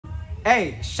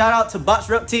Hey, shout out to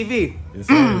BoxRepTv. Yes,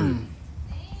 sir.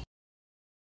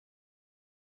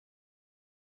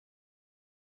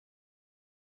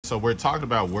 So we're talking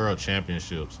about world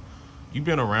championships. You've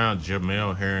been around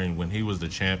Jamel Herring when he was the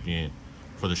champion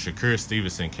for the Shakur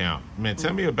Stevenson count. Man,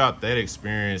 tell me about that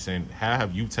experience and how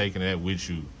have you taken that with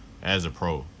you as a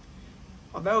pro?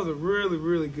 Oh, that was a really,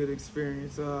 really good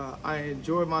experience. I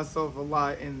enjoyed myself a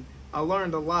lot, and I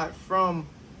learned a lot from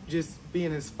just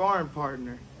being his sparring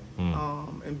partner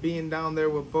and being down there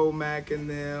with Bo Mack and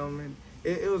them. And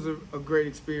it was a great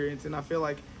experience, and I feel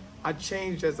like I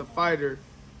changed as a fighter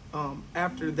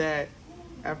after that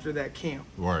camp.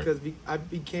 Right.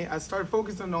 Because I started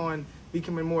focusing on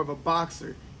becoming more of a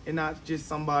boxer and not just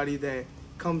somebody that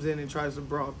comes in and tries to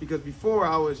brawl. Because before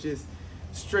I was just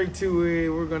straight to it,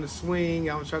 we're gonna swing,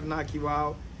 I was trying to knock you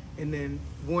out. And then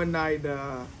one night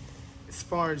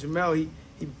sparring Jamel,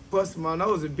 he busted my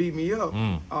nose and beat me up.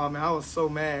 Oh man, I was so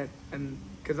mad, and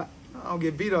because I don't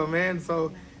get beat up, man.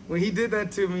 So when he did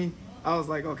that to me, I was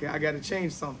like, okay, I got to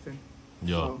change something.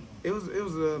 Yeah. So it was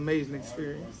an amazing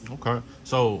experience. Okay.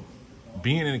 So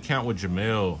being in the count with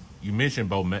Jamel, you mentioned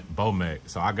Bo Mack.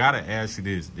 So I got to ask you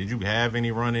this. Did you have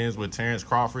any run-ins with Terrence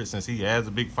Crawford since he has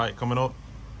a big fight coming up?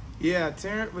 Yeah,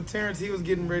 Terrence, he was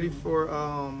getting ready for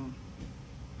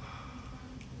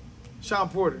Sean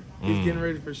Porter. He was getting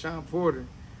ready for Sean Porter.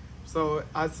 So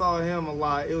I saw him a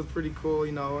lot. It was pretty cool,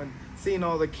 you know, and seeing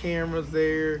all the cameras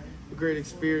there, a great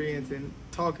experience, and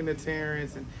talking to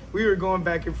Terrence. And we were going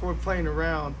back and forth playing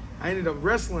around. I ended up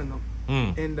wrestling him.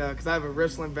 And because I have a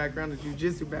wrestling background, a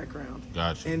jiu-jitsu background.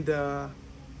 Gotcha. And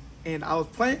I was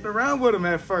playing around with him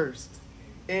at first,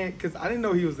 and because I didn't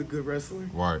know he was a good wrestler.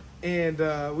 Right. And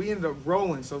we ended up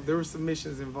rolling, so there were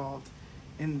submissions involved.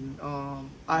 And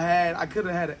I could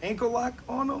have had an ankle lock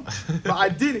on him, but I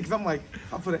didn't, because I'm like,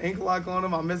 if I put an ankle lock on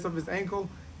him, I mess up his ankle,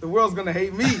 the world's gonna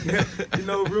hate me, you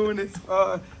know, ruin his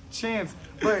chance.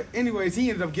 But anyways, he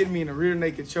ended up getting me in a rear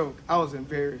naked choke. I was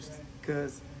embarrassed,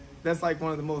 because that's like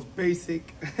one of the most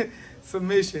basic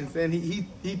submissions, and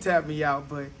he tapped me out,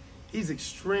 but he's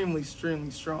extremely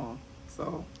strong.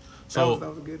 So that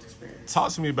was a good experience.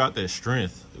 Talk to me about that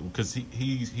strength, because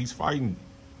he's fighting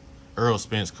Earl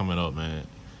Spence coming up, man.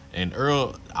 And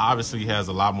Earl obviously has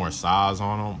a lot more size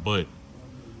on him, but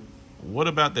what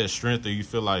about that strength that you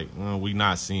feel like we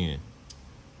not seeing?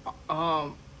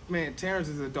 Man, Terrence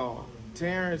is a dog.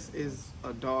 Terrence is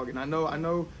a dog, and I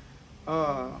know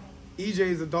EJ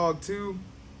is a dog too,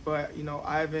 but you know,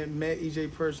 I haven't met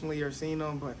EJ personally or seen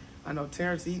him, but I know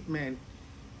Terrence, man,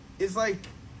 it's like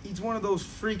he's one of those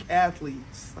freak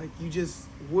athletes. Like, you just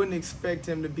wouldn't expect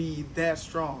him to be that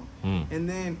strong. And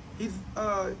then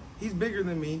he's bigger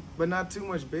than me, but not too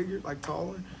much bigger, like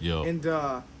taller. Yo. And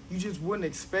you just wouldn't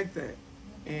expect that.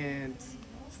 And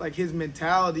it's like his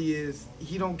mentality is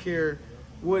he don't care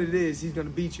what it is, he's gonna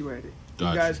beat you at it.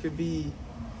 Gotcha. You guys could be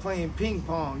playing ping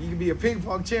pong. You could be a ping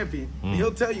pong champion. And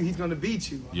he'll tell you he's gonna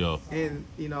beat you. Yo. And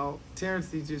you know, Terrence,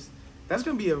 that's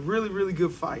gonna be a really, really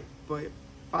good fight. But if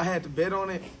I had to bet on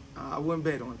it, I wouldn't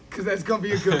bet on it, because that's gonna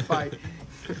be a good fight.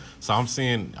 So I'm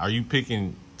saying, are you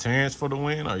picking Terrence for the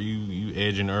win, or are you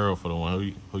edging Earl for the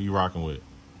win? Who you rocking with?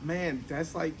 Man,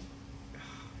 that's like,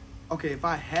 okay, if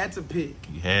I had to pick.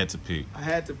 You had to pick. I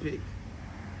had to pick.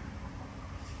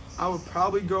 I would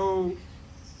probably go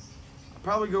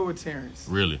with Terrence.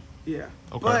 Really? Yeah.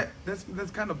 Okay. But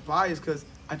that's kind of biased, because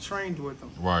I trained with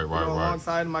him. Right.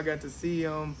 Alongside him, I got to see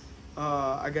him.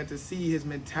 I got to see his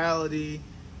mentality.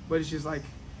 But it's just like,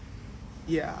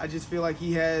 yeah, I just feel like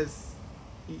he's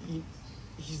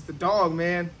the dog,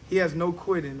 man. He has no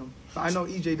quit in him. I know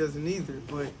EJ doesn't either,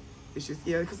 but it's just,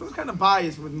 yeah, because it's kind of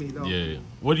biased with me, though. Yeah.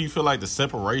 What do you feel like the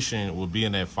separation will be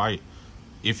in that fight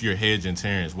if you're hedging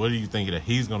Terrence? What do you think that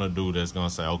he's going to do that's going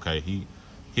to say, okay,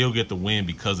 he'll get the win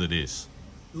because of this?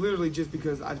 Literally just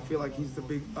because I feel like he's the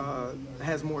big,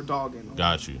 has more dog in him.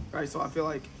 Got you. Right, so I feel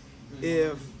like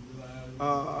if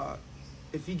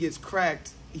he gets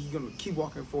cracked, he's gonna keep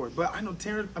walking forward. But I know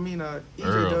EJ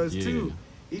does too.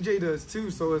 EJ does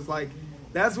too. So it's like,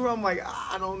 that's where I'm like,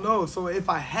 I don't know. So if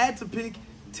I had to pick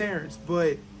Terrence,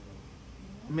 but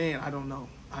man, I don't know.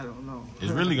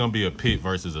 It's really gonna be a pit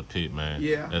versus a pit, man.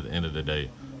 Yeah. At the end of the day.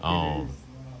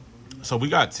 So we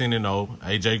got 10-0,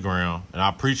 AJ Graham, and I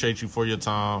appreciate you for your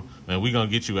time, man. We're gonna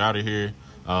get you out of here.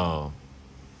 We're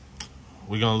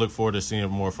gonna look forward to seeing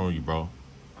more from you, bro.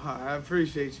 I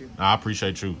appreciate you. I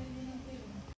appreciate you.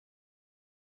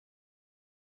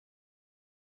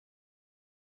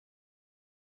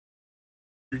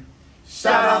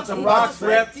 Shout out to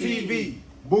BoxRepTv.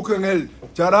 Busquen el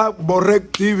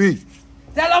BoxRepTv.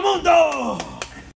 ¡Telemundo!